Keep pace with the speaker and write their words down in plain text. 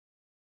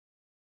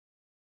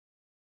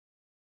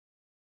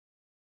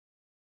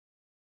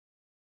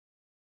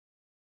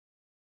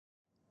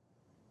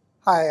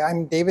Hi,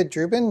 I'm David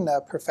Drubin,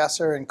 a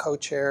professor and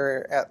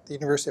co-chair at the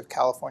University of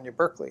California,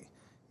 Berkeley.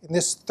 In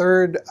this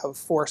third of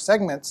 4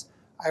 segments,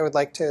 I would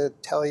like to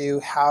tell you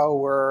how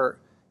we're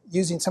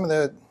using some of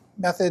the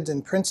methods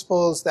and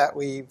principles that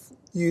we've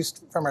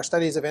used from our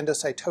studies of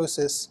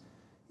endocytosis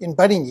in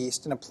budding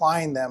yeast and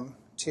applying them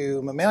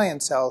to mammalian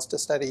cells to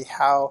study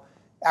how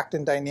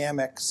actin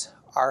dynamics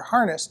are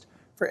harnessed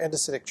for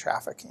endocytic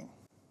trafficking.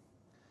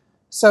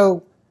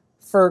 So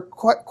for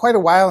quite a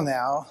while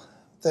now,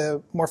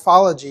 the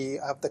morphology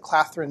of the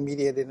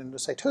clathrin-mediated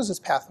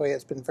endocytosis pathway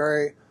has been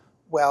very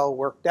well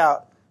worked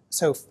out.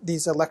 So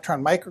these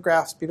electron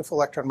micrographs, beautiful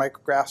electron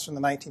micrographs from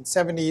the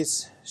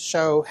 1970s,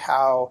 show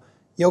how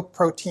yolk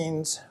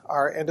proteins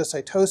are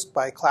endocytosed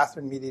by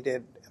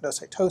clathrin-mediated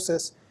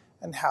endocytosis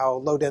and how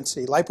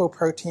low-density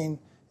lipoprotein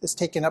is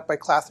taken up by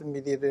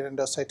clathrin-mediated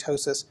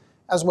endocytosis,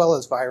 as well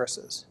as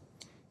viruses.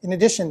 In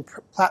addition,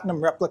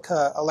 platinum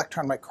replica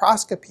electron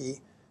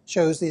microscopy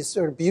shows these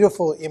sort of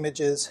beautiful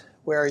images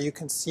where you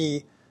can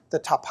see the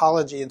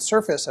topology and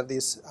surface of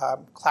these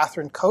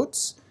clathrin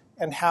coats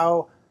and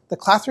how the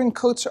clathrin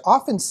coats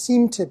often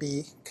seem to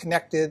be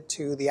connected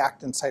to the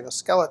actin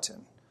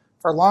cytoskeleton.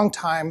 For a long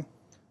time,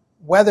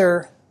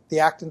 whether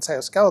the actin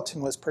cytoskeleton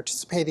was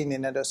participating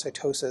in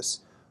endocytosis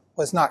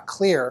was not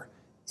clear.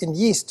 In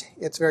yeast,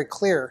 it's very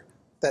clear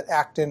that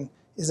actin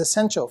is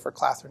essential for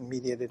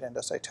clathrin-mediated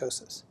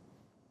endocytosis.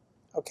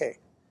 Okay,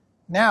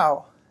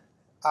 now,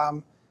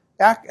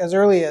 back as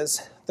early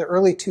as the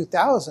early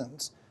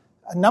 2000s,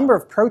 a number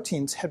of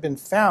proteins had been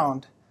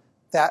found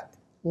that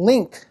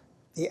link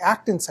the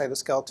actin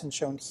cytoskeleton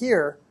shown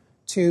here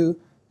to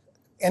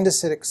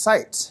endocytic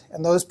sites.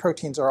 And those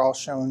proteins are all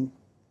shown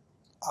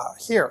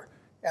here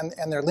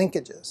and their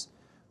linkages.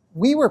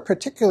 We were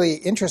particularly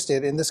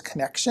interested in this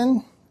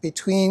connection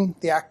between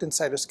the actin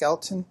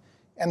cytoskeleton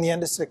and the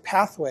endocytic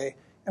pathway.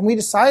 And we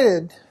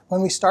decided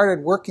when we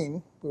started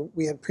working,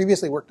 we had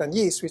previously worked on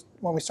yeast,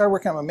 when we started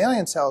working on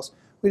mammalian cells,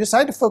 we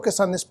decided to focus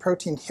on this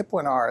protein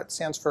HIP1R. It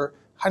stands for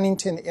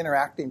Huntington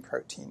interacting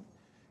protein.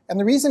 And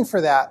the reason for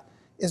that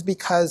is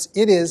because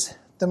it is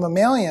the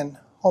mammalian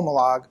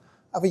homologue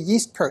of a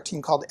yeast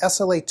protein called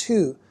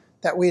SLA2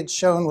 that we had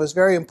shown was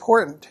very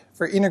important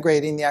for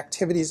integrating the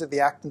activities of the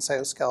actin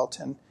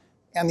cytoskeleton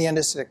and the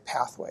endocytic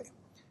pathway.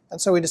 And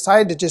so we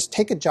decided to just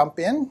take a jump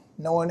in.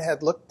 No one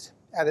had looked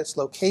at its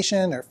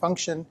location or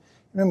function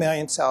in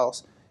mammalian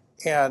cells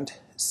and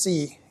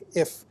see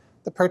if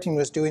the protein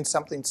was doing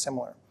something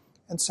similar.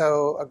 And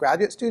so a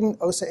graduate student,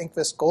 Åsa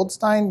Enqvist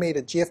Goldstein, made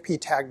a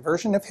GFP-tagged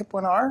version of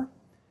HIP1R.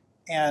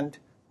 And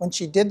when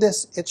she did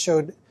this, it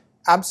showed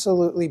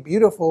absolutely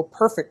beautiful,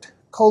 perfect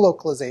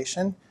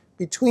co-localization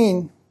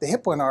between the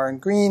HIP1R in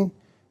green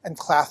and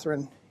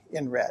clathrin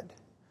in red.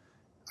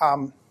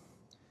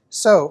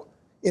 So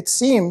it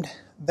seemed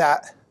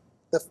that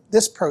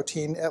this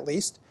protein, at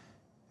least,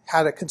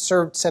 had a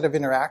conserved set of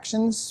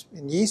interactions.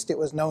 In yeast, it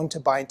was known to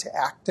bind to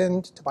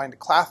actin, to bind to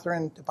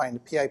clathrin, to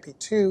bind to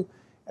PIP2.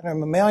 And in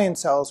mammalian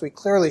cells, we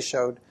clearly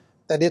showed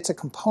that it's a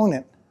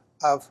component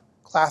of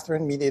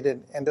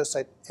clathrin-mediated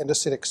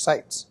endocytic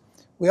sites.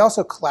 We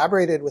also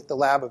collaborated with the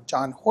lab of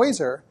John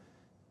Heuser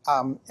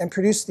and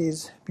produced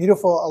these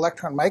beautiful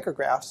electron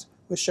micrographs,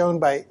 which shown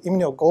by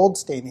immunogold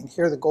staining.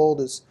 Here the gold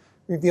is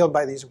revealed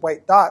by these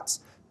white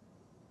dots,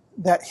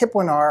 that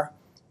HIP1R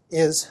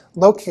is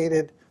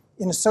located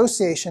in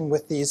association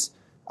with these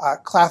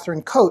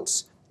clathrin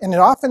coats, and it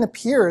often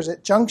appears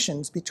at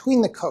junctions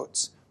between the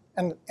coats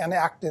and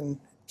actin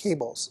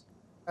cables,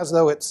 as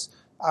though it's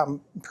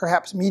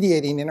perhaps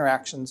mediating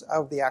interactions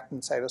of the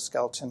actin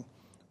cytoskeleton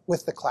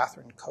with the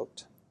clathrin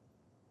coat.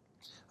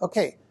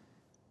 Okay,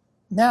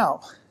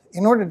 now,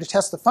 in order to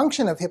test the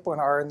function of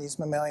HIP1R in these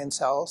mammalian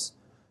cells,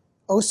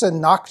 Åsa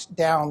knocked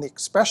down the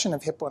expression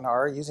of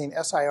HIP1R using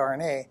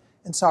siRNA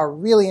and saw a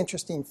really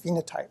interesting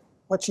phenotype.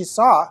 What she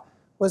saw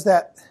was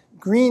that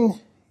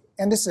green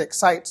endocytic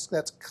sites,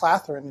 that's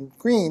clathrin in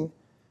green,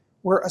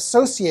 were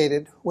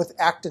associated with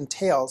actin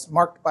tails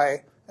marked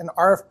by an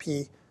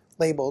RFP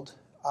labeled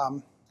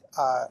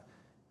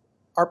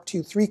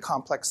ARP2/3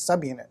 complex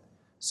subunit.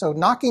 So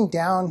knocking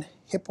down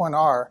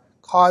HIP1R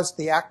caused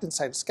the actin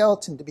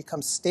cytoskeleton to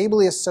become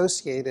stably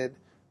associated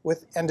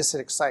with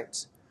endocytic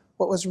sites.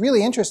 What was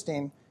really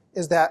interesting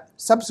is that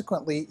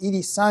subsequently,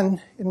 Edie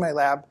Sun in my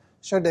lab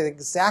showed that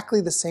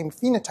exactly the same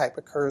phenotype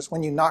occurs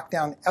when you knock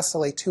down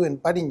SLA2 in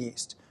budding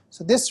yeast.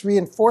 So this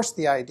reinforced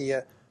the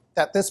idea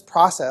that this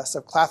process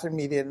of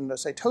clathrin-mediated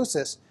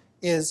endocytosis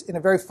is, in a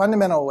very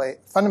fundamental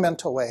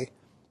way,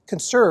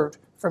 conserved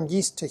from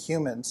yeast to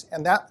humans.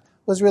 And that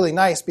was really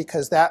nice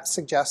because that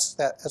suggests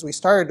that as we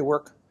started to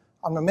work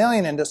on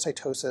mammalian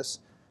endocytosis,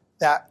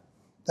 that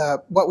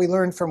what we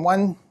learned from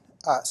one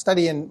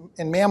study in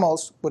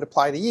mammals would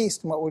apply to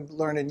yeast, and what we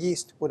learned in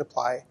yeast would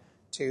apply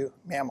to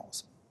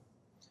mammals.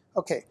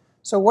 Okay,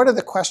 so what are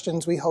the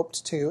questions we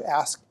hoped to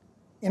ask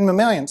in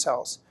mammalian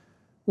cells?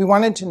 We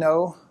wanted to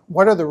know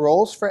what are the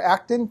roles for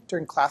actin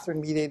during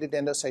clathrin-mediated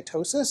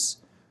endocytosis.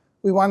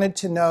 We wanted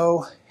to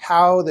know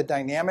how the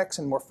dynamics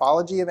and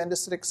morphology of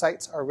endocytic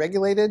sites are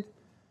regulated.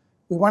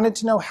 we wanted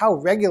to know how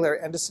regular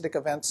endocytic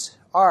events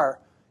are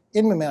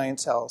in mammalian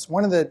cells.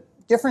 One of the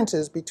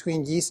differences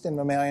between yeast and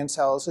mammalian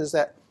cells is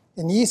that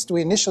in yeast,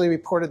 we initially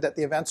reported that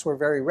the events were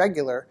very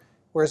regular,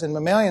 whereas in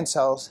mammalian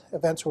cells,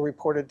 events were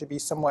reported to be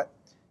somewhat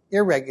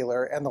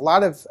irregular, and a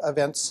lot of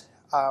events,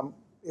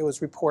 it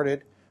was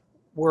reported,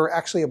 were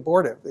actually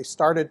abortive. They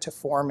started to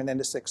form an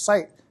endocytic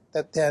site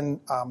that then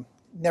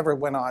never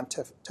went on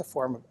to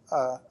form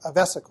a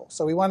vesicle.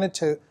 So we wanted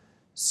to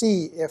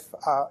see if,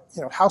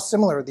 how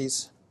similar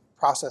these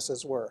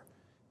processes were.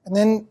 And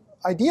then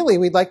ideally,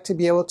 we'd like to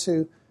be able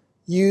to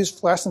use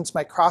fluorescence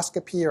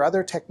microscopy or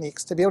other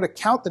techniques to be able to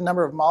count the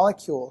number of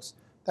molecules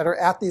that are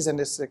at these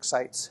endocytic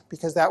sites,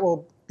 because that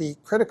will be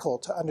critical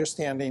to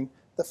understanding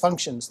the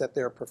functions that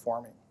they're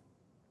performing.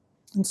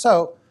 And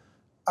so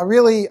a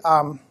really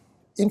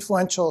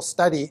influential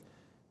study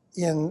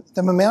in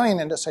the mammalian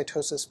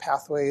endocytosis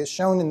pathway is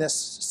shown in this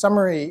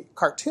summary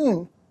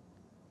cartoon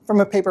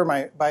from a paper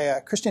by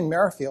Christian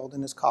Merrifield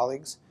and his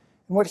colleagues.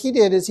 And what he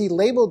did is he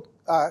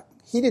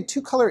did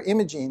two-color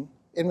imaging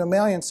in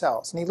mammalian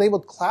cells, and he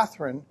labeled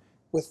clathrin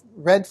with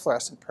red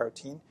fluorescent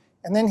protein,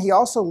 and then he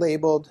also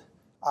labeled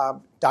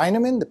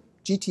dynamin, the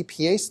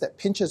GTPase that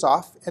pinches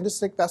off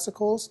endocytic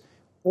vesicles,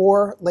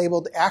 or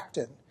labeled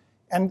actin,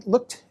 and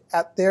looked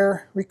at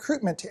their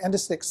recruitment to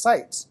endocytic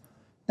sites.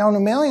 Now, in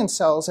mammalian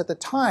cells at the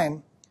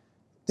time,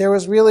 there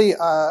was really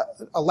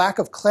a lack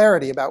of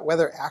clarity about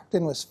whether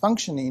actin was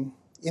functioning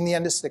in the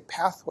endocytic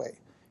pathway.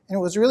 And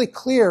it was really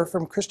clear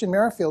from Christian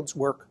Merrifield's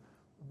work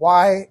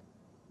why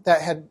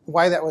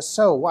that was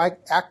so, why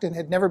actin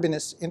had never been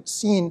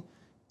seen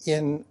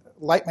in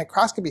light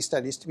microscopy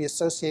studies to be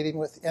associating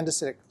with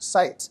endocytic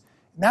sites.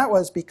 And that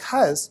was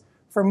because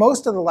for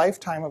most of the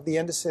lifetime of the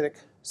endocytic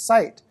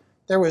site,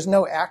 there was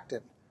no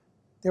actin.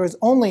 There was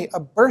only a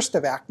burst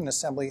of actin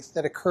assembly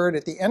that occurred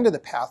at the end of the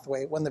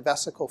pathway when the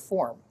vesicle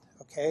formed.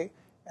 Okay?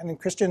 And in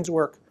Christian's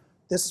work,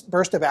 this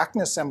burst of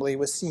actin assembly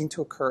was seen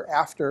to occur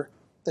after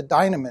the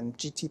dynamin,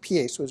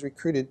 GTPase, was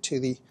recruited to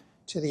the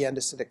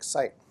endocytic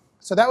site.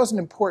 So that was an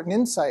important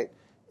insight,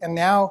 and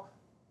now,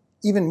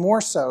 even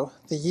more so,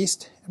 the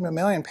yeast and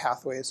mammalian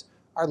pathways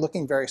are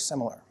looking very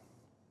similar.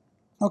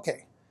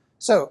 Okay,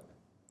 so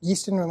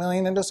yeast and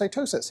mammalian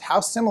endocytosis,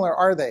 how similar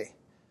are they?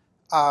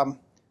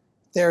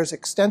 There's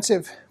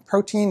extensive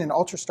protein and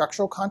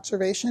ultrastructural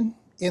conservation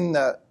in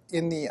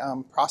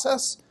the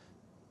process.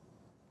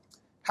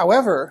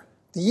 However,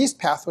 the yeast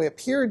pathway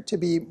appeared to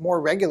be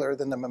more regular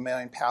than the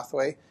mammalian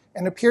pathway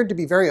and appeared to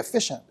be very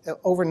efficient.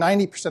 Over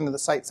 90% of the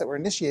sites that were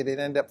initiated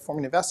ended up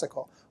forming a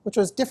vesicle, which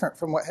was different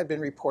from what had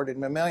been reported in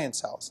mammalian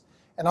cells.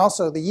 And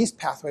also, the yeast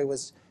pathway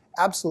was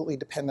absolutely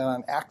dependent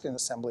on actin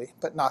assembly,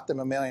 but not the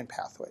mammalian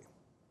pathway.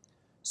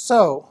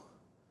 So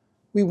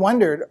we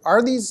wondered,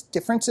 are these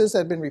differences that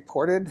have been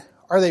reported,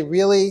 are they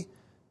really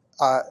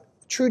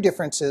true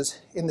differences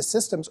in the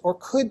systems, or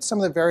could some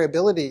of the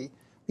variability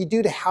be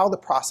due to how the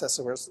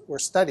processes were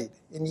studied?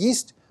 In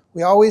yeast,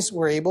 we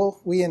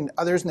and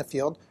others in the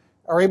field,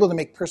 are able to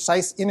make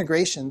precise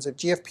integrations of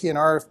GFP and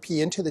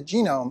RFP into the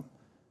genome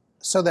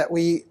so that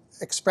we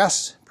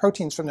express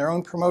proteins from their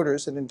own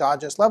promoters at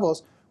endogenous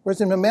levels, whereas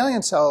in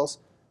mammalian cells,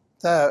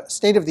 the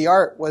state of the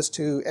art was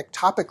to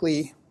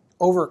ectopically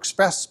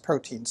overexpress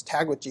proteins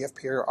tagged with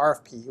GFP or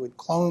RFP. You would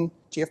clone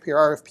GFP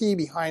or RFP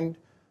behind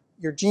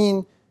your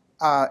gene,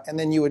 and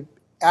then you would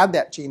add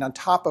that gene on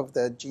top of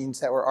the genes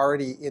that were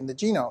already in the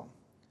genome.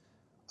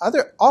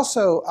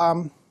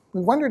 We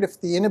wondered if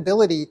the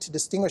inability to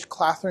distinguish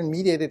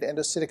clathrin-mediated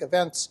endocytic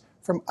events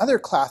from other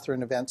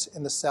clathrin events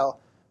in the cell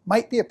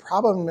might be a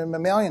problem in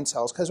mammalian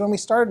cells, because when we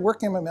started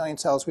working in mammalian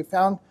cells, we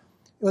found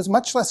it was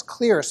much less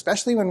clear,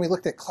 especially when we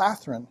looked at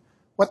clathrin,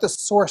 what the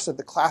source of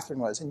the clathrin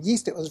was. In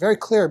yeast, it was very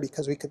clear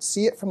because we could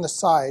see it from the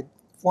side,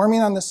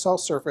 forming on the cell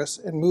surface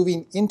and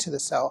moving into the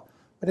cell.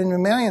 But in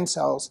mammalian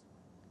cells,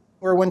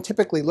 where one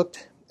typically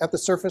looked at the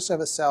surface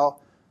of a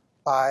cell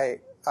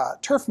by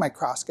turf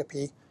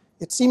microscopy,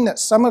 it seemed that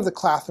some of the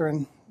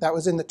clathrin that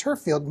was in the turf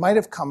field might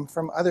have come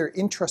from other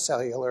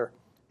intracellular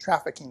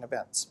trafficking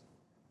events.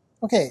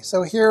 Okay,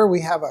 so here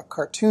we have a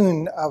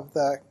cartoon of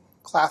the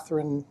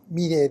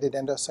clathrin-mediated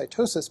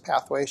endocytosis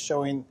pathway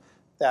showing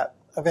that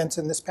events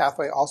in this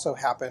pathway also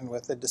happen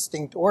with a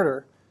distinct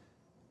order.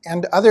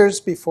 And others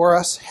before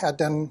us had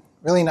done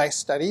really nice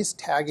studies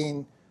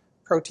tagging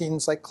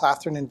proteins like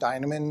clathrin and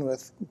dynamin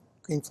with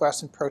green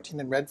fluorescent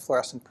protein and red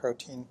fluorescent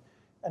protein.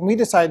 And we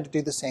decided to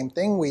do the same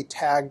thing. We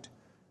tagged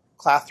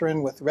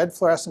clathrin with red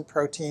fluorescent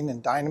protein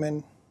and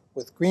dynamin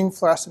with green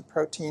fluorescent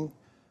protein.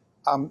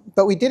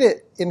 But we did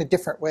it in a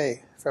different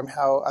way from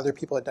how other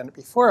people had done it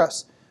before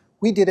us.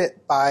 We did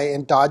it by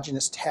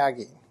endogenous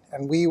tagging.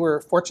 And we were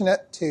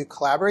fortunate to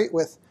collaborate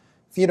with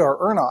Fyodor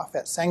Urnov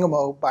at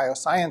Sangamo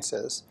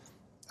Biosciences,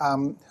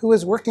 who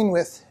was working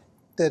with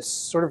this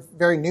sort of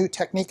very new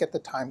technique at the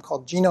time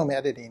called genome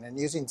editing and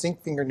using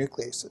zinc finger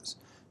nucleases.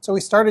 So we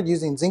started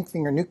using zinc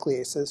finger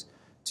nucleases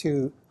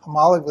to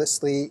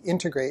homologously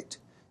integrate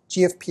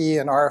GFP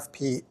and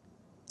RFP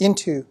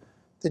into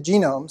the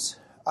genomes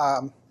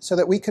so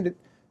that we could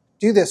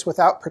do this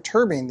without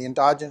perturbing the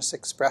endogenous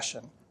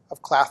expression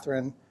of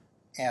clathrin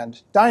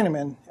and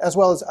dynamin, as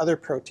well as other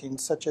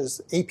proteins such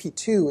as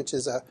AP2, which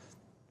is a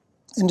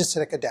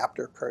endocytic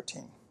adapter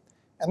protein.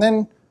 And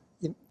then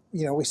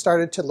we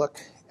started to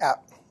look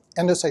at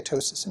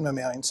endocytosis in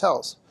mammalian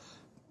cells.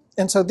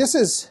 And so this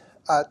is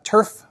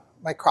turf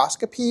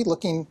microscopy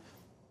looking,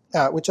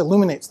 which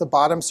illuminates the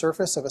bottom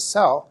surface of a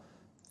cell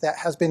that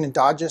has been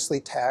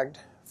endogenously tagged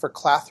for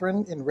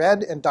clathrin in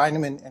red and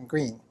dynamin in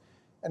green.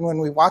 And when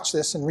we watch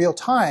this in real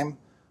time,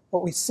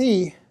 what we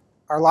see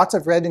are lots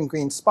of red and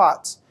green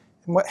spots.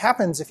 And what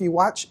happens if you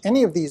watch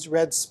any of these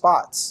red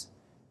spots,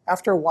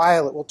 after a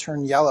while it will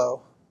turn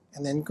yellow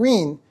and then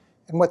green.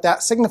 And what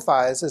that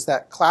signifies is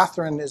that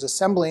clathrin is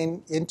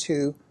assembling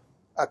into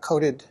a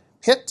coated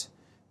pit,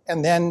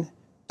 and then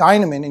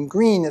dynamin in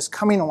green is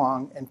coming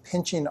along and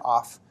pinching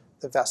off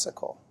the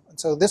vesicle. And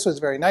so this was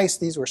very nice.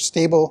 These were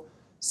stable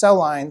cell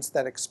lines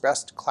that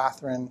expressed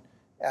clathrin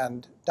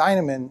and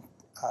dynamin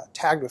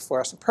tagged with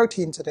fluorescent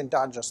proteins at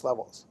endogenous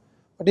levels.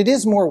 But it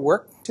is more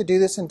work to do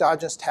this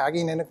endogenous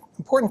tagging, and an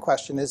important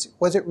question is,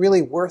 was it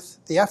really worth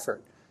the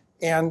effort?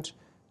 And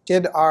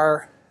did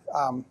our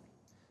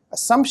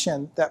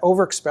assumption that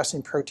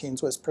overexpressing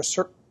proteins was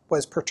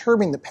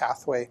perturbing the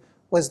pathway,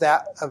 was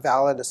that a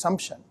valid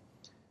assumption?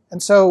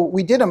 And so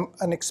we did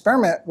an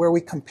experiment where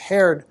we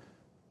compared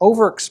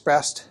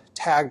overexpressed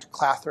tagged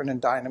clathrin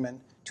and dynamin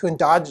to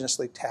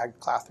endogenously tagged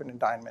clathrin and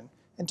dynamin.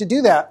 And to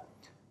do that,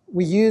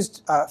 we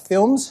used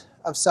films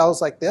of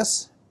cells like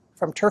this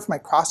from turf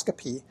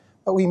microscopy,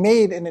 but we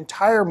made an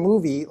entire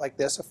movie like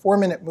this, a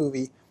 4-minute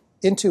movie,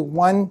 into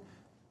one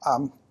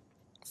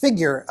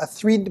figure, a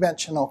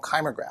 3-dimensional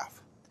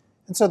chimograph.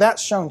 And so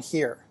that's shown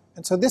here.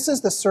 And so this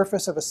is the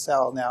surface of a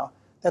cell now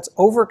that's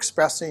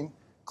overexpressing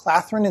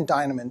clathrin and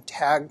dynamin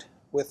tagged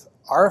with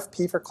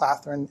RFP for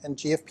clathrin and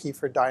GFP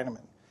for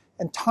dynamin.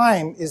 And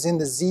time is in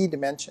the Z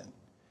dimension.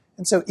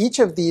 And so each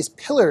of these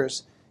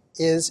pillars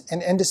is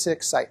an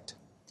endocytic site.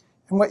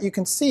 And what you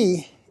can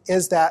see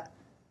is that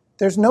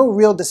there's no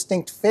real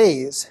distinct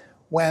phase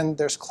when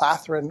there's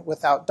clathrin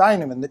without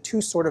dynamin. The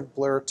two sort of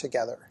blur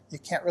together. You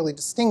can't really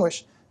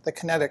distinguish the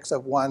kinetics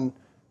of one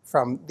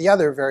from the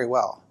other very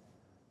well.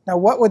 Now,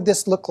 what would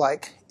this look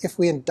like if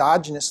we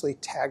endogenously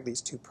tag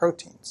these two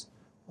proteins?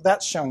 Well,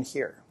 that's shown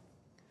here.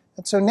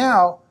 And so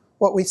now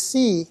what we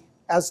see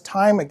as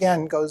time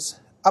again goes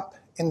up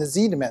in the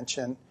Z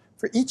dimension,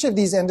 for each of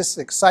these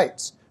endocytic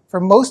sites, for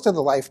most of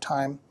the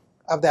lifetime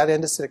of that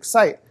endocytic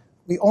site,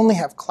 we only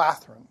have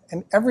clathrin.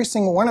 And every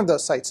single one of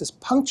those sites is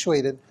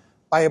punctuated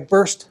by a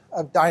burst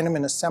of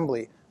dynamin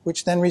assembly,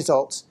 which then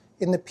results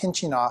in the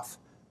pinching off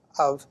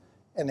of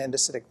an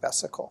endocytic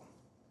vesicle.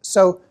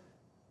 So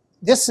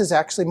this is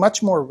actually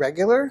much more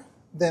regular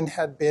than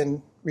had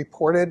been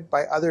reported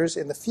by others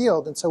in the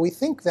field. And so we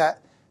think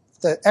that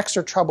the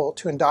extra trouble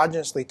to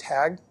endogenously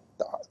tag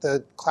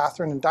the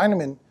clathrin and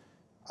dynamin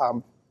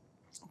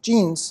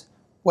genes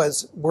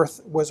was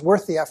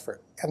worth the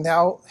effort. And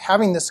now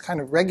having this kind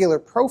of regular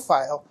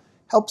profile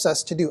helps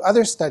us to do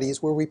other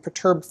studies where we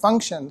perturb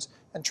functions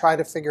and try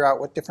to figure out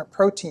what different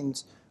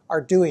proteins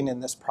are doing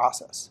in this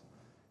process.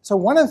 So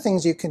one of the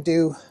things you can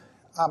do,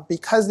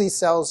 because these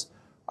cells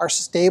are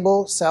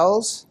stable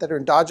cells that are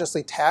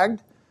endogenously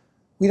tagged,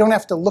 we don't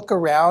have to look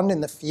around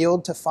in the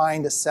field to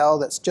find a cell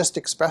that's just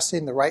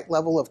expressing the right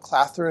level of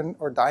clathrin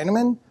or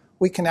dynamin.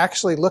 We can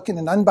actually look in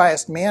an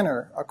unbiased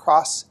manner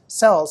across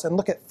cells and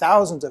look at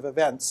thousands of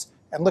events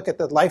and look at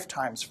the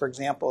lifetimes, for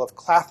example, of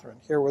clathrin.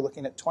 Here we're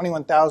looking at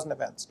 21,000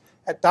 events.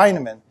 At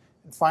dynamin,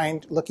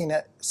 and looking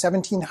at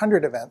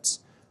 1,700 events,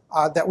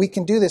 that we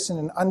can do this in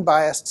an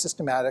unbiased,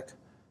 systematic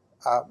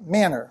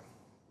manner.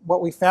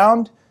 What we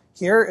found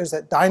here is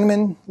that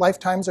dynamin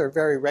lifetimes are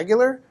very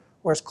regular,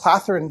 whereas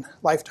clathrin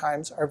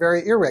lifetimes are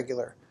very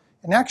irregular.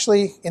 And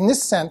actually, in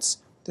this sense,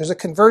 there's a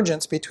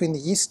convergence between the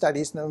yeast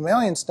studies and the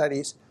mammalian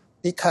studies,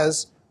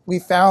 because we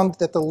found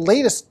that the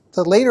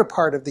later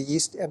part of the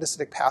yeast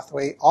endocytic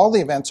pathway, all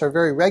the events are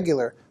very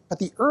regular, but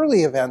the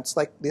early events,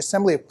 like the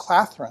assembly of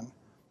clathrin,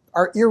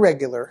 are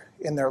irregular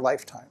in their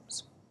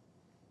lifetimes.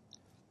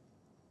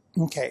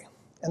 Okay,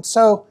 and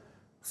so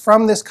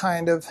from this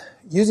kind of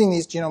using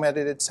these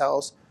genome-edited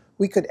cells,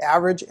 we could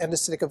average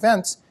endocytic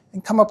events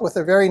and come up with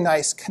a very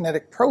nice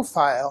kinetic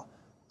profile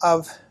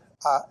of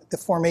the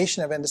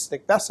formation of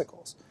endocytic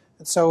vesicles.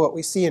 And so what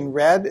we see in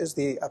red is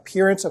the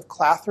appearance of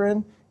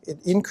clathrin.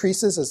 It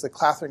increases as the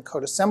clathrin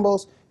coat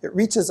assembles. It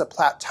reaches a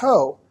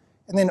plateau,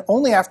 and then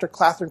only after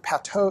clathrin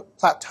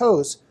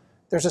plateaus,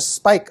 there's a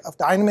spike of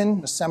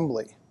dynamin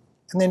assembly.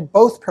 And then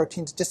both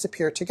proteins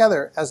disappear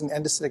together as an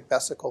endocytic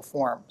vesicle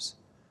forms.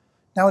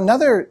 Now,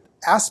 another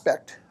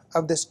aspect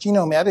of this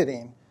genome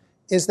editing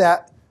is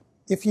that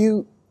if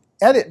you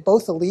edit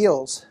both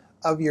alleles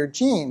of your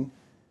gene,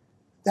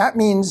 that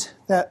means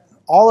that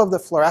all of the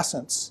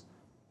fluorescence,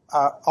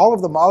 all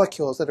of the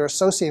molecules that are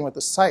associated with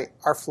the site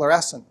are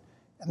fluorescent.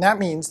 And that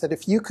means that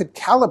if you could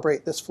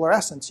calibrate this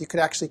fluorescence, you could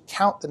actually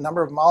count the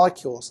number of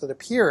molecules that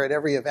appear at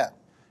every event.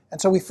 And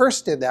so we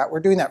first did that.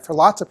 We're doing that for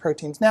lots of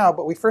proteins now,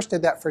 but we first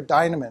did that for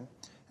dynamin.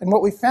 And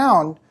what we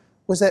found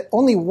was that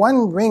only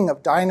one ring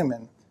of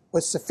dynamin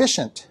was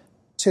sufficient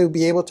to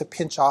be able to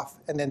pinch off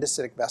an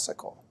endocytic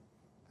vesicle.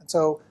 And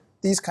so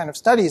these kind of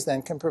studies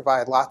then can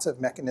provide lots of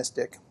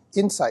mechanistic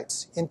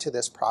insights into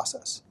this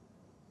process.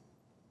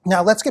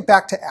 Now let's get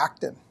back to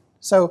actin.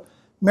 So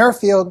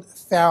Merrifield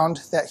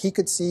found that he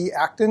could see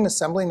actin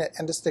assembling at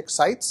endocytic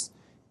sites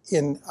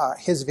in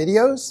his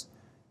videos.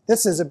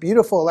 This is a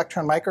beautiful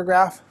electron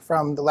micrograph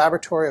from the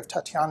laboratory of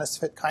Tatiana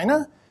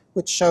Svitkina,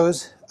 which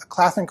shows a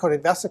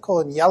clathrin-coated vesicle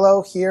in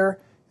yellow here,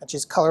 and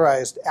she's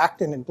colorized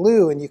actin in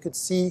blue, and you can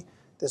see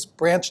this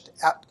branched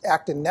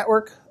actin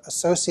network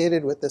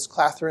associated with this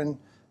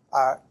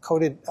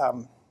clathrin-coated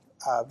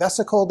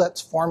vesicle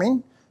that's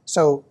forming.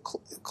 So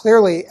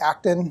clearly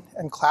actin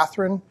and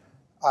clathrin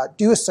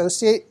do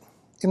associate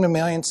in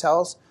mammalian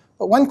cells,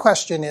 but one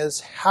question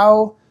is,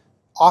 how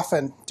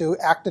often do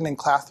actin and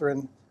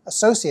clathrin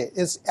associate?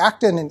 Is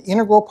actin an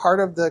integral part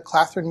of the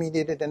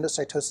clathrin-mediated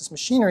endocytosis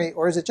machinery,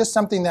 or is it just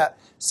something that,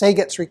 say,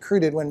 gets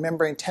recruited when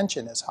membrane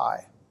tension is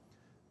high?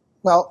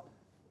 Well,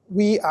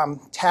 we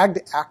tagged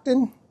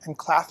actin and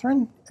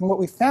clathrin, and what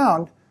we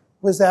found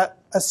was that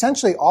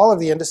essentially all of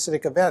the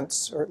endocytic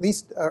events, or at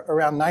least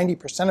around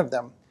 90% of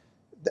them,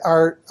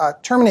 are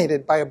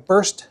terminated by a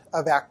burst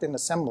of actin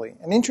assembly.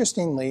 And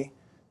interestingly,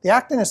 the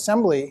actin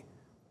assembly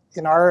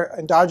in our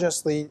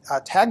endogenously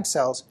tagged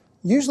cells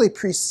usually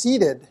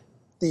preceded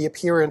the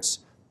appearance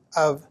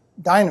of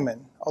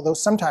dynamin, although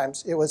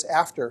sometimes it was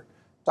after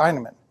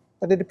dynamin.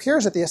 But it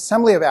appears that the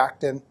assembly of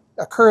actin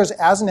occurs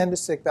as an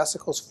endocytic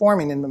vesicle is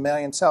forming in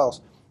mammalian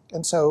cells.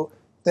 And so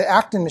the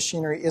actin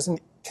machinery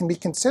can be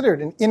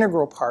considered an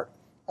integral part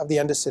of the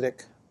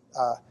endocytic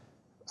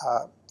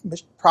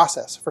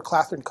process for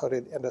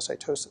clathrin-coated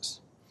endocytosis.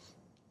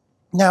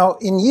 Now,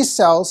 in yeast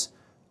cells,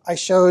 I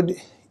showed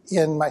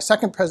in my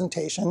second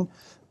presentation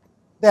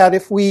that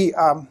if we,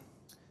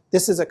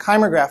 this is a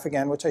chymograph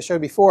again, which I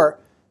showed before,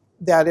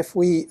 that if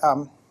we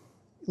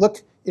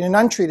look in an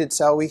untreated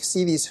cell, we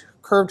see these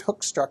curved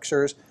hook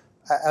structures.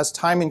 As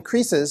time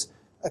increases,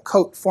 a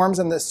coat forms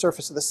on the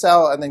surface of the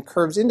cell and then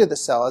curves into the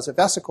cell as a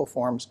vesicle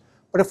forms.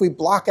 But if we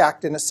block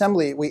actin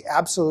assembly, we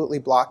absolutely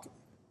block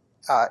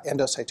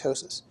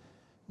endocytosis.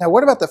 Now,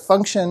 what about the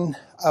function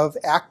of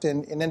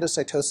actin in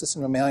endocytosis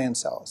in mammalian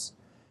cells?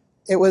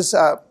 It was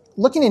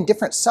looking in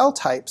different cell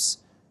types,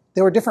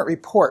 there were different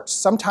reports.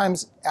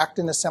 Sometimes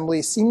actin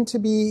assembly seemed to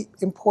be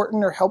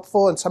important or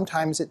helpful, and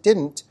sometimes it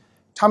didn't.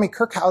 Tommy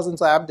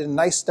Kirkhausen's lab did a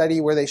nice study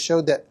where they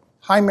showed that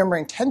high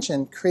membrane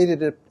tension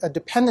created a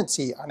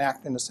dependency on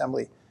actin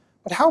assembly.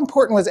 But how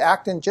important was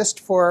actin just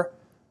for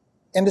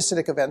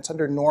endocytic events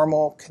under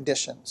normal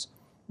conditions?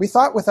 We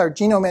thought with our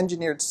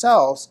genome-engineered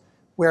cells,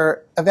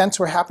 where events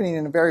were happening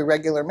in a very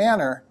regular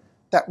manner,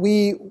 that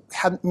we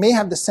may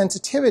have the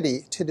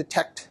sensitivity to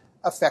detect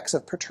effects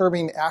of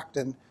perturbing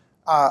actin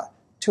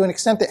to an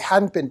extent that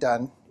hadn't been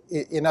done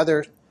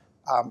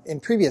in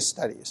previous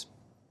studies.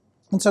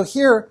 And so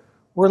here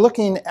we're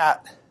looking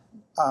at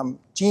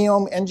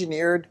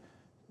genome-engineered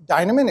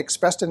dynamin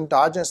expressed at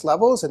endogenous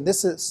levels, and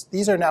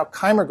these are now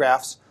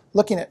chymographs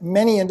looking at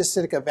many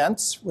endocytic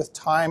events with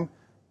time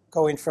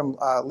going from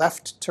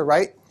left to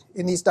right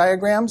in these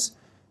diagrams.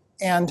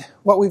 And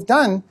what we've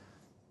done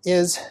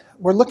is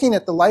we're looking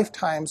at the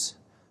lifetimes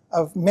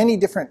of many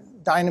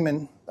different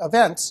dynamin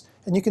events,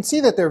 and you can see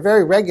that they're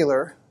very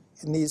regular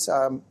in these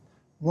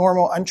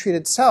normal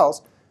untreated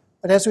cells.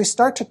 But as we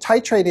start to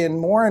titrate in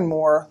more and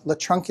more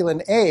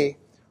latrunculin A,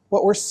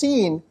 what we're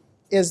seeing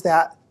is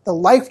that the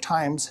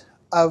lifetimes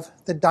of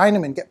the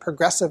dynamin get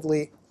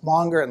progressively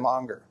longer and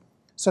longer.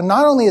 So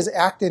not only is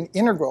actin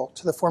integral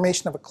to the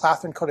formation of a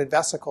clathrin-coated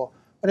vesicle,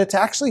 but it's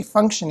actually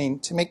functioning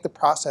to make the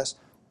process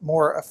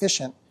more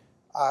efficient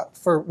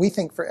we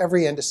think, for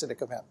every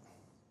endocytic event.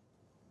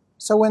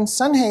 So when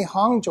Sunhae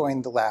Hong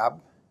joined the lab,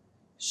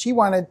 she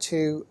wanted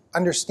to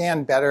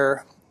understand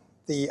better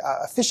the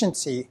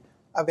efficiency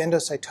of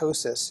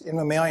endocytosis in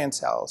mammalian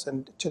cells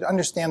and to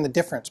understand the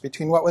difference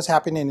between what was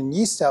happening in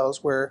yeast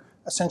cells, where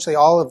essentially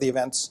all of the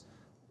events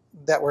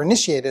that were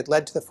initiated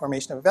led to the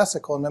formation of a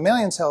vesicle, and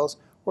mammalian cells,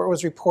 where it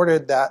was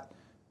reported that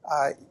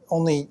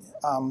only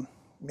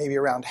maybe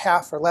around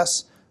half or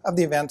less of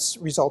the events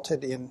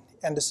resulted in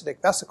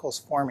endocytic vesicles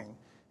forming.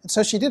 And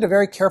so she did a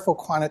very careful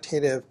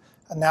quantitative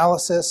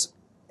analysis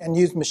and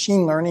used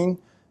machine learning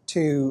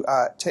to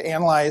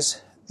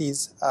analyze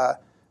these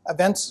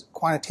events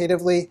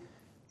quantitatively.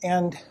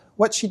 And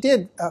what she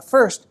did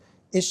first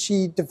is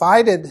she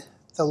divided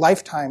the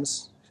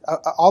lifetimes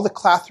for all the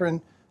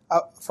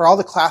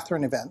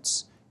clathrin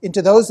events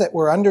into those that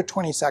were under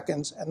 20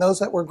 seconds and those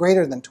that were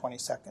greater than 20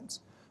 seconds.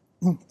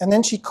 And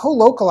then she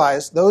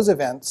co-localized those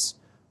events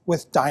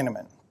with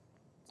dynamin.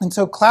 And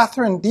so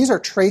clathrin, these are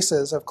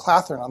traces of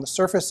clathrin on the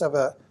surface of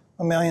a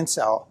mammalian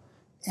cell.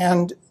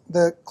 And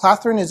the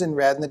clathrin is in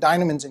red and the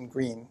dynamin's in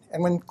green.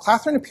 And when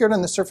clathrin appeared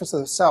on the surface of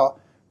the cell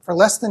for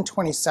less than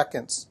 20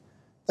 seconds,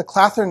 the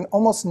clathrin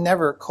almost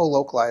never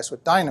co-localized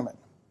with dynamin.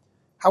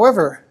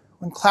 However,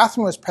 when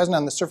clathrin was present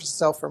on the surface of the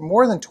cell for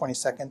more than 20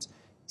 seconds,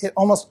 it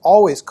almost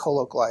always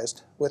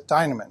co-localized with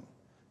dynamin.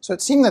 So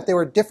it seemed that there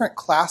were different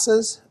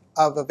classes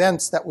of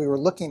events that we were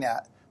looking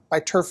at by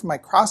turf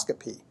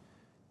microscopy.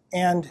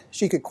 And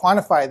she could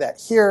quantify that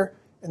here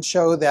and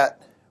show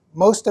that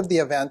most of the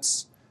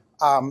events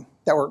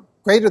that were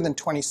greater than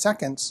 20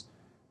 seconds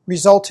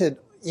resulted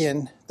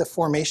in the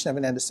formation of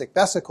an endocytic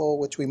vesicle,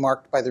 which we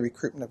marked by the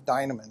recruitment of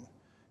dynamin.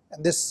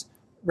 And this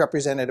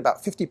represented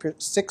about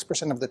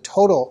 56% of the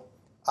total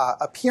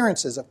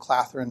appearances of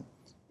clathrin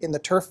in the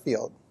turf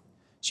field.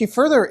 She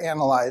further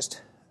analyzed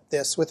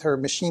this with her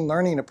machine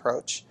learning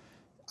approach,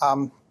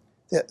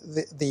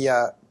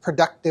 the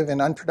productive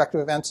and unproductive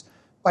events,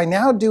 by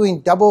now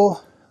doing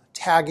double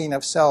tagging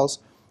of cells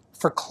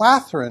for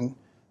clathrin,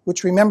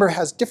 which remember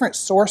has different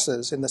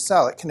sources in the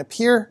cell. It can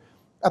appear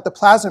at the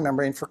plasma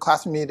membrane for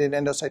clathrin-mediated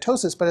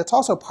endocytosis, but it's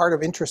also part of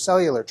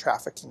intracellular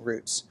trafficking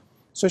routes.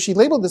 So she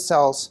labeled the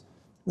cells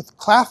with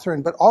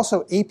clathrin, but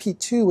also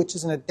AP2, which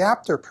is an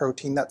adapter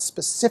protein that's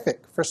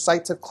specific for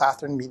sites of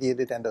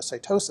clathrin-mediated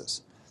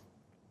endocytosis.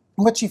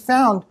 And what she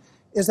found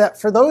is that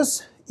for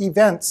those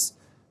events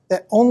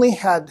that only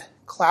had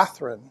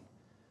clathrin,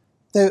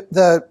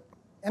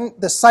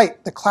 the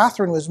site, the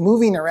clathrin, was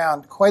moving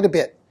around quite a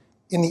bit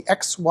in the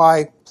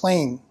XY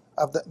plane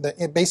of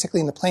basically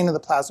in the plane of the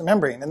plasma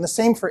membrane. And the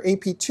same for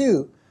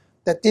AP2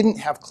 that didn't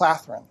have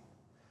clathrin.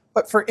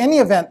 But for any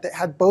event that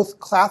had both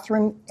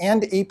clathrin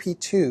and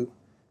AP2,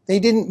 they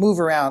didn't move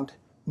around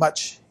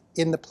much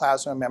in the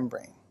plasma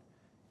membrane.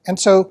 And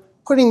so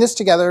putting this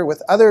together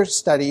with other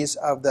studies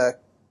of the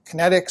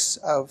kinetics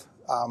of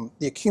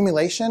the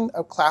accumulation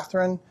of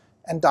clathrin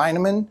and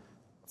dynamin,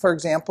 for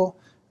example,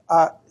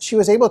 she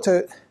was able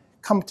to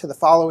come to the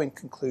following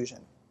conclusion.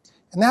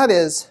 And that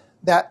is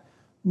that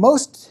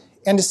most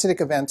endocytic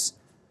events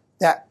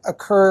that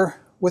occur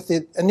with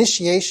the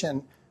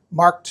initiation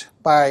marked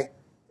by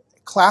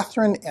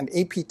clathrin and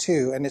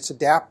AP2 and its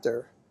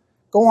adapter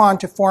go on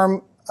to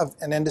form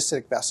an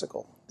endocytic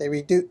vesicle. They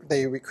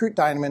recruit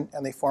dynamin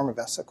and they form a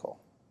vesicle.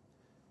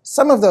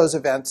 Some of those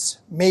events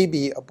may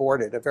be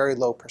aborted, a very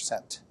low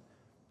percent.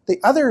 The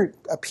other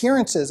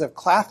appearances of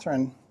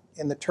clathrin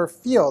in the turf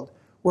field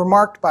were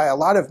marked by a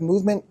lot of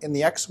movement in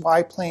the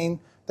XY plane.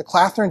 The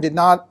clathrin did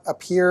not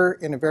appear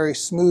in a very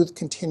smooth,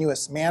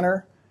 continuous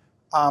manner,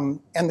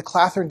 and the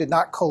clathrin did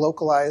not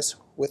colocalize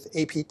with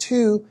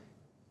AP2,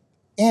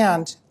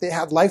 and they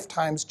had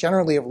lifetimes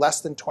generally of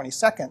less than 20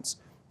 seconds.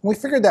 And we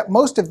figured that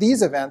most of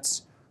these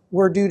events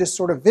were due to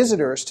sort of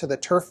visitors to the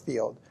turf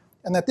field,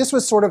 and that this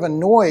was sort of a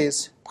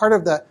noise, part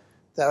of the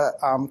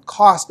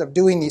cost of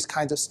doing these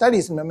kinds of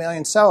studies in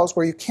mammalian cells,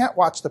 where you can't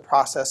watch the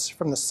process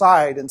from the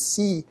side and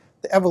see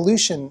the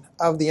evolution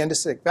of the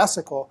endocytic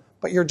vesicle,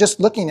 but you're just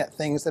looking at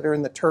things that are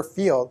in the turf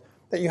field,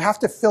 that you have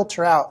to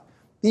filter out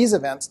these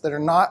events that are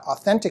not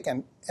authentic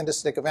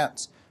endocytic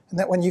events. And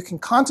that when you can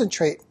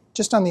concentrate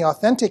just on the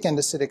authentic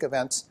endocytic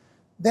events,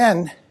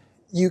 then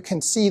you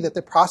can see that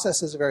the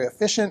process is very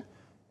efficient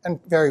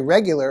and very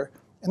regular.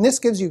 And this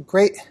gives you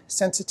great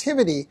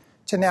sensitivity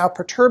to now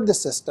perturb the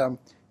system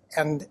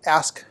and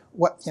ask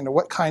what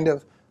kind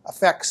of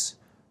effects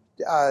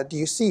do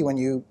you see when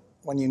you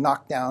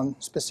knock down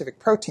specific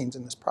proteins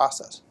in this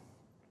process.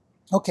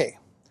 Okay,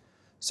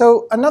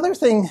 so another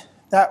thing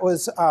that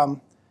was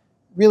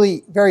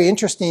really very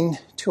interesting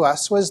to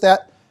us was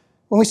that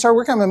when we started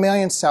working on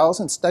mammalian cells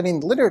and studying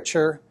the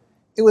literature,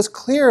 it was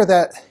clear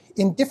that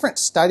in different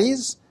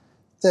studies,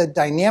 the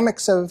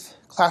dynamics of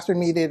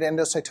clathrin-mediated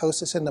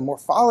endocytosis and the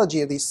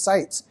morphology of these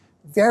sites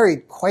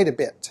varied quite a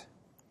bit.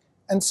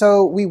 And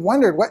so we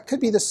wondered, what could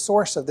be the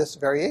source of this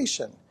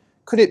variation?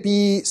 Could it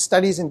be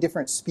studies in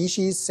different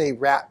species, say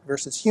rat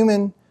versus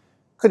human?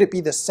 Could it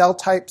be the cell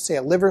type, say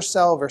a liver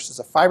cell versus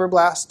a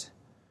fibroblast?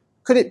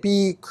 Could it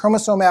be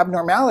chromosome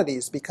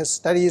abnormalities because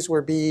studies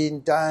were being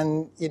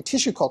done in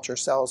tissue culture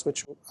cells,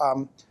 which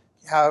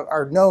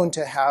are known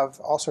to have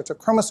all sorts of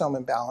chromosome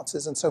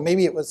imbalances, and so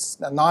maybe it was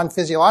a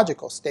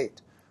non-physiological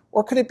state?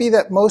 Or could it be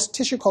that most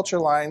tissue culture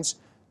lines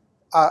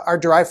are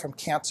derived from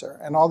cancer,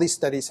 and all these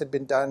studies had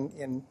been done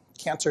in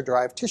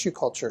cancer-derived tissue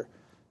culture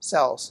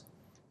cells?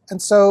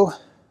 And so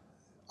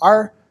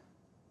our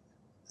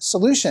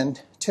solution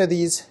to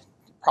these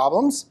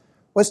problems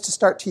was to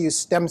start to use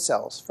stem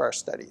cells for our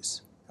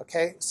studies.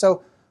 Okay,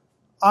 so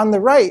on the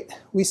right,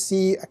 we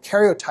see a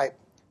karyotype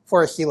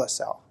for a HeLa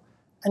cell.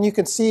 And you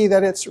can see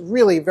that it's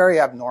really very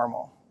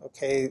abnormal.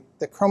 Okay,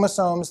 the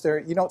chromosomes,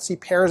 you don't see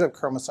pairs of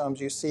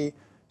chromosomes. You see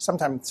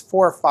sometimes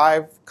 4 or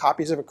 5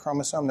 copies of a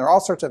chromosome. There are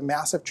all sorts of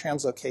massive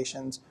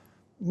translocations.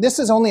 This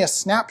is only a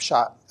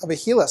snapshot of a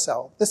HeLa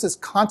cell. This is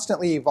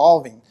constantly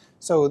evolving.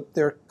 So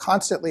there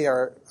constantly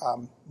are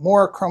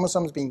more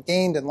chromosomes being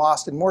gained and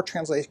lost and more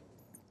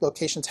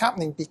translocations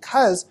happening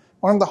because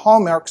one of the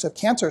hallmarks of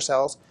cancer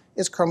cells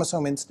is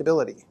chromosome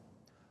instability.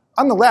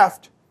 On the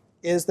left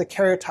is the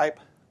karyotype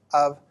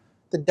of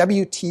the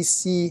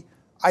WTC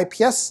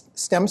iPS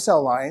stem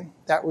cell line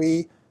that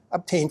we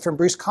obtained from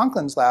Bruce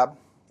Conklin's lab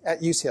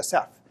at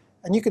UCSF.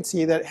 And you can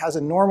see that it has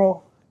a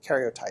normal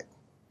karyotype.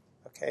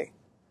 Okay.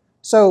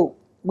 So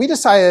we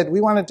decided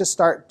we wanted to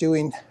start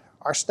doing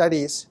our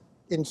studies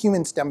in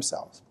human stem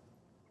cells.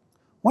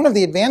 One of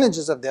the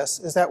advantages of this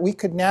is that we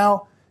could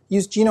now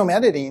use genome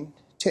editing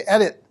to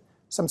edit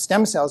some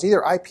stem cells,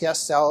 either iPS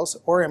cells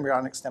or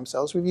embryonic stem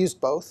cells. We've used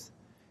both.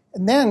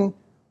 And then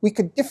we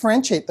could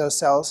differentiate those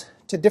cells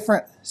to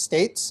different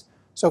states.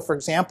 So for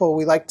example,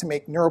 we like to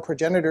make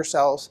neuroprogenitor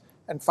cells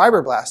and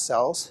fibroblast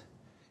cells.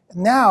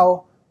 And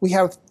now we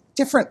have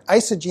different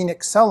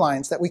isogenic cell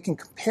lines that we can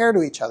compare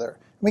to each other.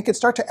 And we could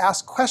start to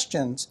ask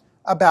questions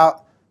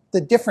about the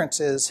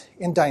differences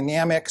in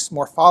dynamics,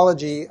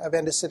 morphology of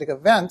endocytic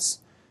events.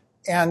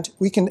 And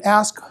we can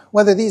ask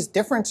whether these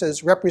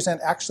differences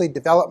represent actually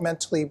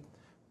developmentally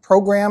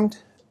programmed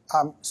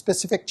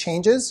specific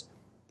changes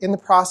in the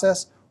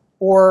process,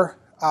 or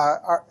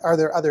are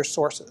there other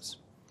sources?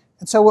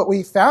 And so what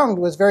we found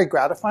was very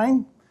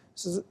gratifying.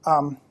 This is,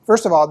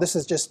 first of all, this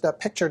is just a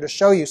picture to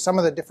show you some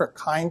of the different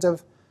kinds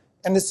of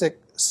endocytic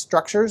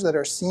structures that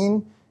are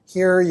seen.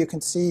 Here you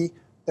can see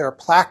there are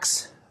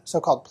plaques,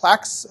 so-called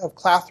plaques of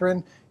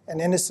clathrin,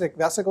 and endocytic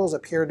vesicles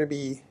appear to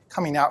be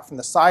coming out from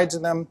the sides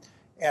of them.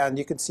 And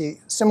you can see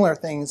similar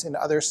things in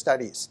other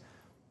studies.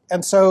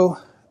 And so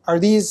are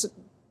these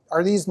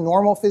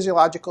normal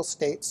physiological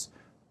states?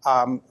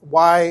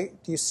 Why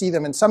do you see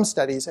them in some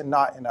studies and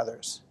not in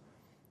others?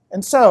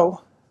 And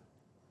so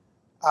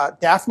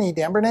Daphne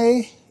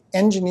Dambernay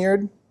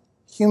engineered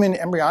human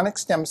embryonic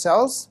stem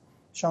cells,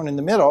 shown in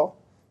the middle,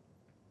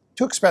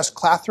 to express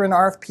clathrin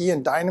RFP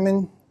and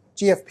dynamin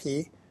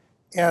GFP.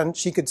 And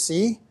she could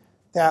see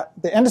that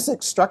the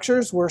endocytic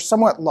structures were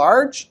somewhat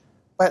large,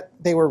 but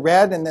they were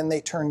red and then they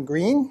turned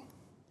green.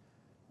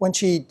 When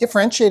she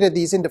differentiated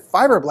these into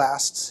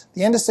fibroblasts,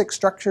 the endocytic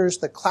structures,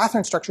 the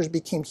clathrin structures,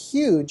 became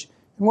huge.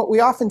 And what we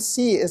often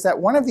see is that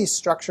one of these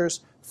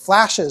structures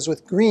flashes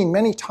with green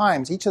many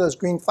times. Each of those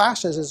green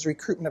flashes is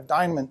recruitment of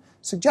dynamin,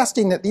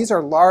 suggesting that these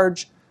are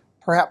large,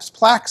 perhaps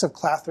plaques of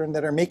clathrin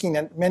that are making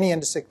many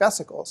endocytic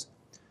vesicles.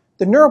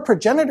 The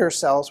neuroprogenitor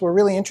cells were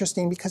really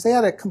interesting because they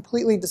had a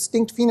completely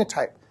distinct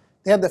phenotype.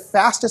 They had the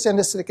fastest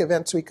endocytic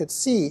events we could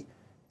see,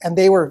 and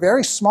they were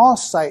very small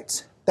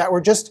sites that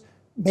were just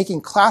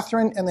making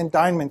clathrin and then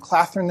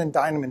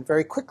dynamin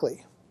very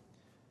quickly.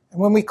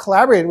 And when we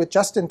collaborated with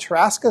Justin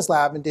Taraska's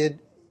lab and did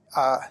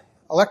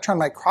electron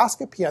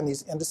microscopy on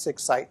these endocytic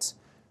sites,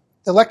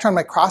 the electron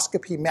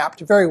microscopy mapped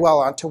very well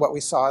onto what we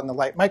saw in the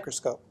light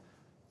microscope.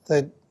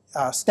 The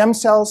stem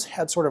cells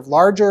had sort of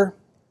larger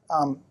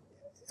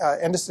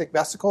endocytic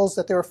vesicles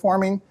that they were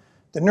forming.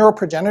 The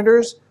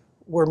neuroprogenitors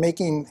were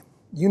making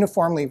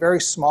uniformly very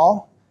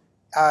small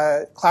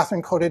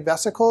clathrin-coated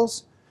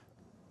vesicles.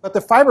 But the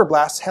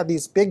fibroblasts had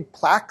these big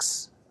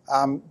plaques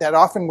that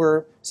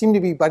often seemed to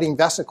be budding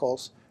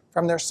vesicles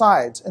from their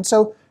sides. And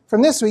so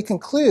from this we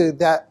conclude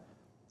that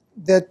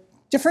the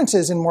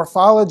differences in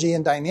morphology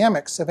and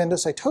dynamics of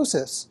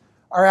endocytosis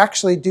are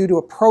actually due to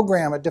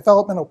a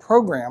developmental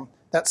program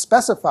that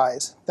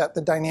specifies that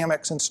the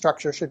dynamics and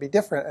structure should be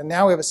different. And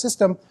now we have a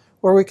system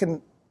where we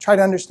can try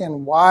to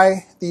understand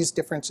why these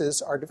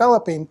differences are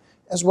developing,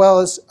 as well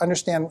as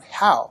understand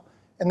how.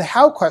 And the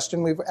how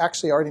question we've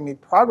actually already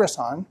made progress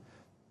on.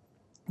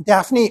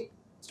 Daphne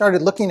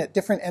started looking at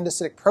different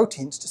endocytic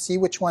proteins to see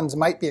which ones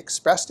might be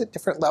expressed at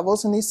different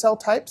levels in these cell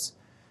types.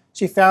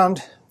 She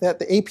found that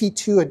the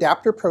AP2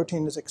 adapter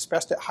protein is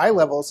expressed at high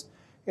levels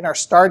in our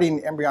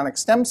starting embryonic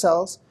stem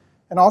cells,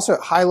 and also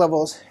at high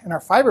levels in our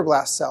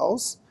fibroblast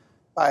cells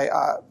by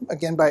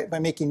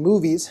making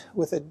movies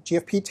with a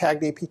GFP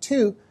tagged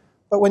AP2.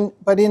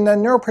 But in the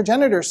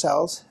neuroprogenitor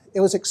cells,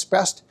 it was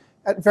expressed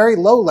at very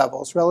low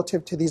levels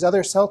relative to these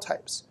other cell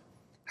types.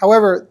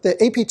 However, the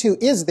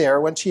AP2 is there.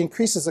 When she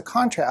increases the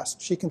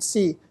contrast, she can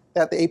see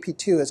that the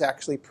AP2 is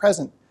actually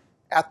present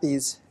at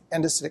these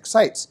endocytic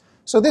sites.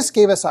 So this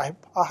gave us a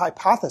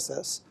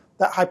hypothesis.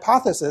 That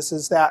hypothesis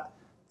is that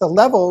the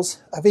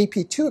levels of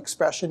AP2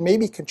 expression may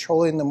be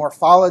controlling the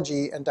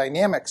morphology and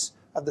dynamics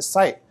of the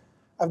site,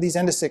 of these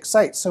endocytic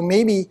sites. So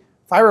maybe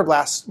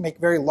fibroblasts make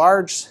very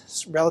large,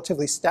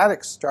 relatively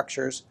static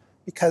structures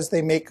because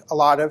they make a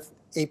lot of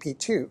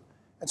AP2.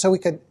 And so we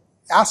could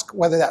ask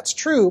whether that's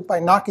true by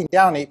knocking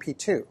down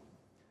AP2.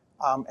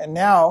 And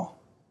now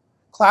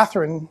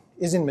clathrin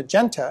is in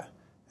magenta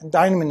and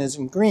dynamin is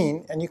in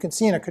green. And you can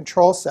see in a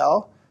control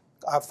cell,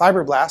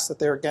 fibroblasts, that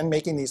they're again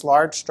making these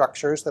large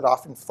structures that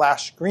often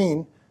flash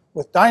green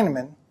with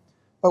dynamin.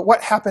 But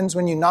what happens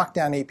when you knock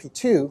down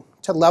AP2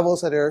 to levels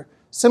that are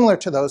similar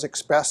to those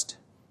expressed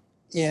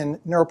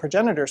in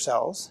neuroprogenitor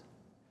cells?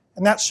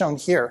 And that's shown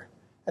here.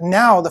 And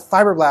now the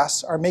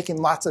fibroblasts are making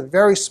lots of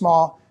very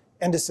small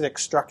endocytic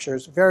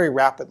structures very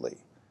rapidly.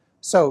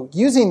 So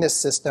using this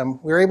system,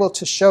 we're able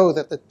to show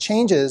that the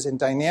changes in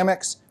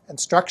dynamics and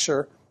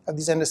structure of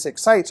these endocytic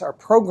sites are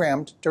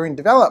programmed during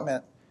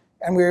development,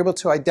 and we're able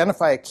to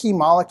identify a key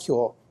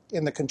molecule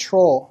in the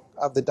control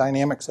of the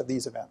dynamics of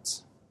these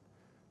events.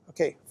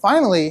 Okay,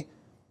 finally,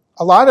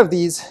 a lot of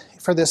these,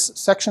 for this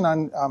section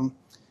on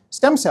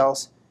stem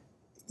cells,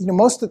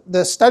 most of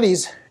the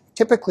studies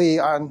typically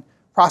on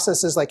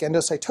processes like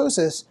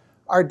endocytosis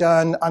are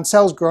done on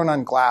cells grown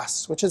on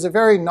glass, which is a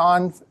very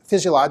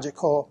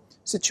non-physiological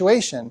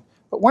situation.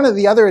 But one of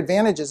the other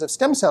advantages of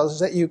stem cells is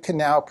that you can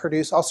now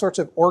produce all sorts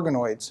of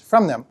organoids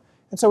from them.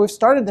 And so we've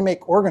started to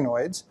make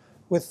organoids.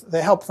 with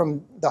the help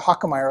from the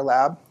Hockemeyer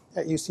lab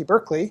at UC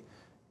Berkeley.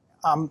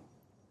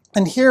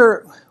 And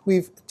here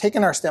we've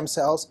taken our stem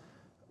cells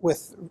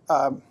with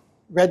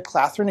red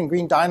clathrin and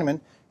green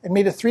dynamin and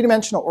made a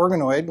three-dimensional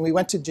organoid. And we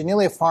went to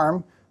Janelia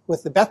Farm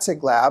with the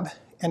Betzig lab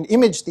and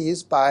imaged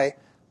these by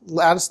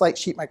lattice light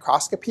sheet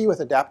microscopy with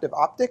adaptive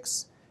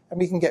optics. And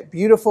we can get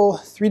beautiful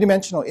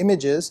three-dimensional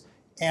images,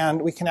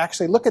 and we can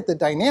actually look at the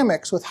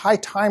dynamics with high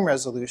time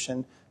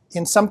resolution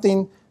in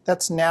something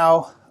that's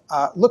now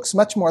looks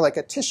much more like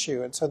a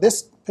tissue. And so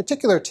this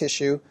particular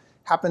tissue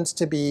happens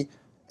to be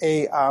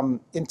a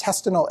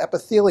intestinal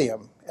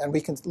epithelium, and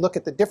we can look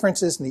at the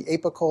differences in the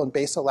apical and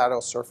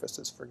basolateral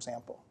surfaces, for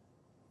example.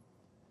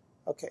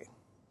 Okay,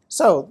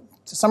 so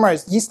to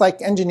summarize,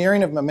 yeast-like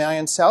engineering of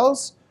mammalian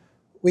cells.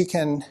 We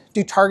can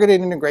do targeted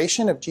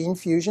integration of gene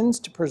fusions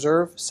to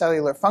preserve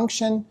cellular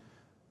function.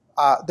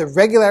 The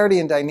regularity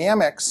in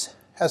dynamics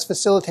has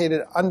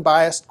facilitated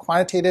unbiased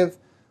quantitative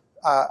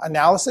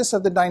analysis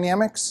of the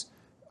dynamics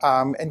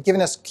and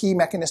given us key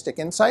mechanistic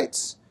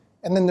insights.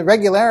 And then the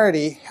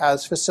regularity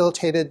has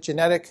facilitated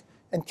genetic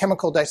and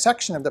chemical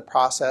dissection of the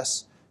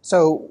process,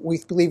 so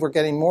we believe we're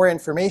getting more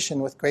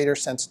information with greater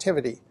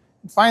sensitivity.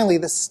 And finally,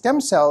 the stem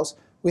cells,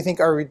 we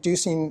think, are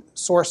reducing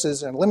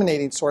sources and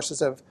eliminating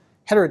sources of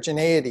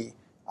heterogeneity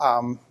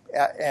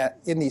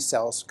in these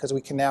cells, because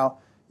we can now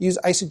use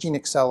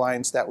isogenic cell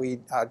lines that we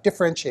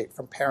differentiate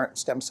from parent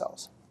stem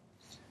cells.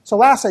 So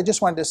last, I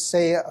just wanted to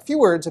say a few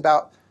words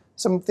about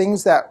some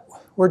things that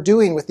we're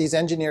doing with these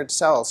engineered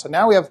cells. So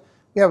now we have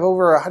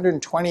over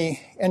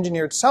 120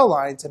 engineered cell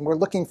lines, and we're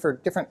looking for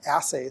different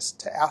assays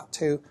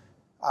to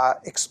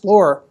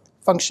explore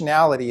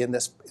functionality in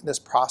this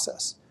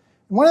process.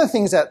 And one of the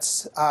things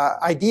that's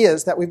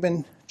ideas that we've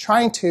been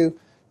trying to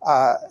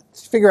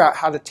figure out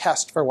how to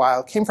test for a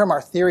while came from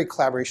our theory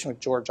collaboration with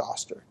George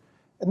Oster.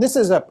 And this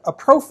is a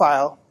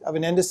profile of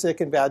an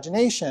endocytic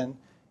invagination,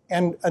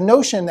 and a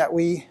notion that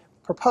we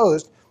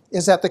proposed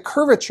is that the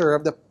curvature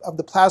of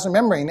the plasma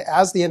membrane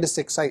as the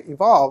endocytic site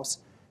evolves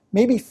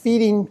may be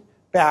feeding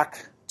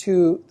back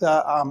to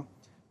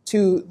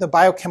the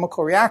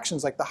biochemical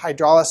reactions like the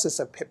hydrolysis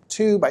of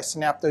PIP2 by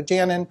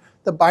synaptogenin,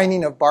 the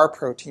binding of bar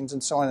proteins,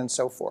 and so on and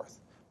so forth.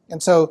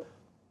 And so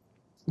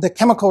the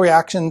chemical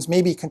reactions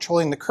may be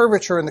controlling the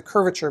curvature, and the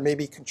curvature may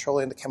be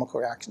controlling the chemical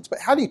reactions. But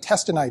how do you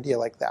test an idea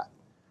like that?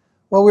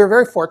 Well, we were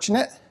very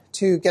fortunate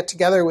to get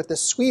together with the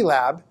SWE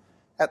lab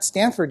at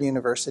Stanford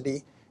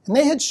University, and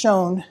they had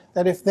shown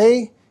that if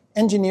they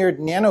engineered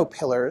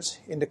nanopillars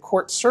into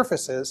quartz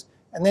surfaces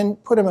and then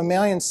put a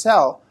mammalian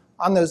cell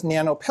on those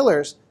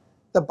nanopillars,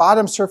 the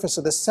bottom surface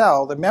of the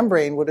cell, the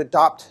membrane, would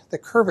adopt the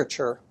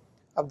curvature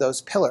of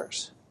those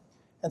pillars.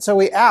 And so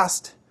we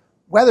asked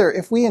whether,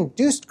 if we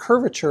induced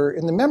curvature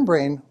in the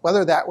membrane,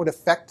 whether that would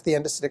affect the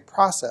endocytic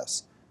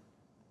process.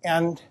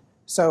 And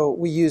so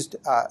we used,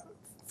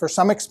 for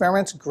some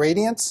experiments,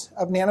 gradients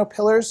of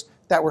nanopillars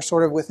that were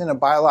sort of within a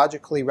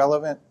biologically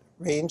relevant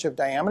range of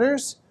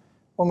diameters.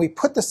 When we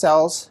put the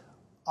cells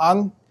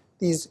on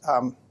these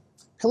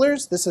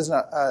pillars, this is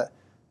a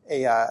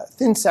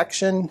thin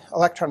section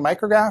electron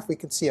micrograph. We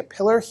can see a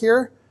pillar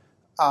here,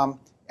 and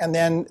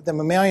then the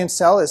mammalian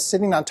cell is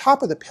sitting on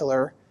top of the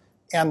pillar,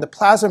 and the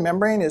plasma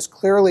membrane is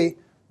clearly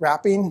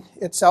wrapping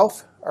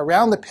itself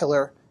around the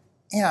pillar,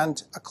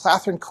 and a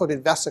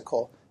clathrin-coated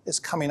vesicle is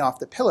coming off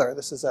the pillar.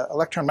 This is an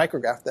electron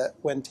micrograph that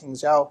Wen-Ting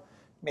Zhao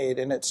made,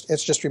 and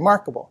it's just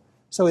remarkable.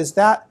 So is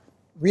that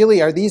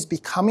really, are these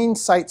becoming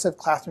sites of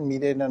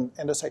clathrin-mediated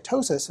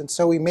endocytosis? And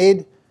so we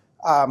made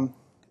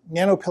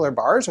nanopillar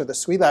bars, or the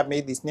SWE lab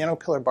made these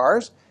nanopillar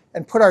bars,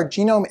 and put our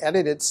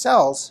genome-edited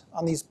cells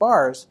on these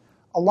bars.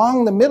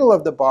 Along the middle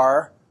of the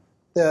bar,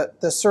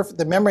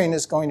 the membrane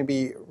is going to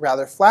be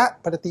rather flat,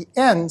 but at the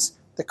ends,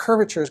 the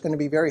curvature is going to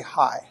be very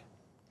high.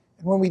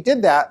 And when we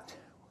did that,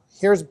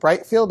 here's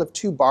bright field of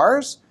 2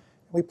 bars.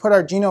 We put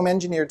our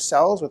genome-engineered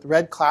cells with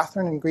red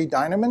clathrin and green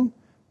dynamin.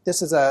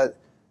 This is a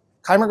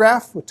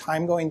chimograph with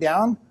time going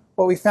down.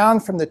 What we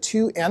found from the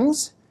 2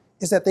 ends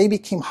is that they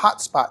became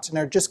hotspots and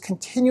are just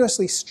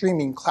continuously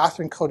streaming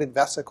clathrin-coated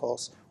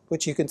vesicles,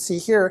 which you can see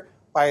here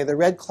by the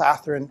red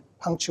clathrin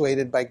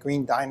punctuated by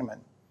green dynamin.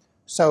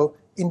 So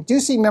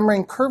inducing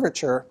membrane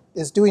curvature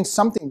is doing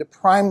something to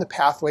prime the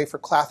pathway for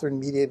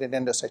clathrin-mediated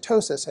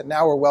endocytosis, and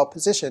now we're well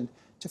positioned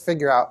to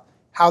figure out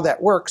how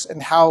that works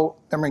and how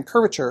membrane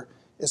curvature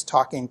is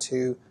talking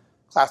to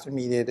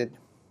clathrin-mediated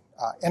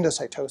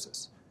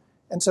endocytosis.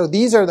 And so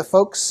these are the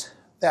folks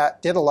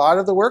that did a lot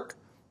of the work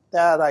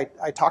that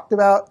I talked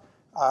about.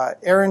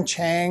 Aaron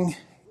Chang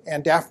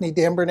and Daphne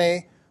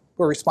Dambernay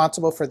were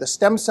responsible for the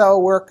stem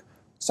cell work.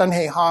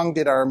 Sunhae Hong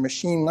did our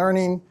machine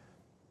learning.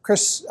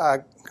 Alex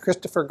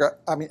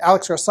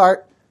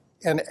Grossart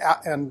and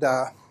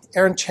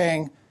Aaron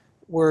Chang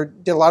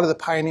did a lot of the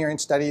pioneering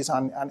studies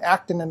on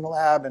actin in the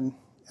lab,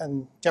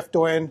 and Jeff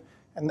Doyen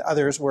and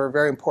others were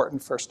very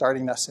important for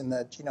starting us in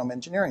the genome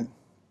engineering.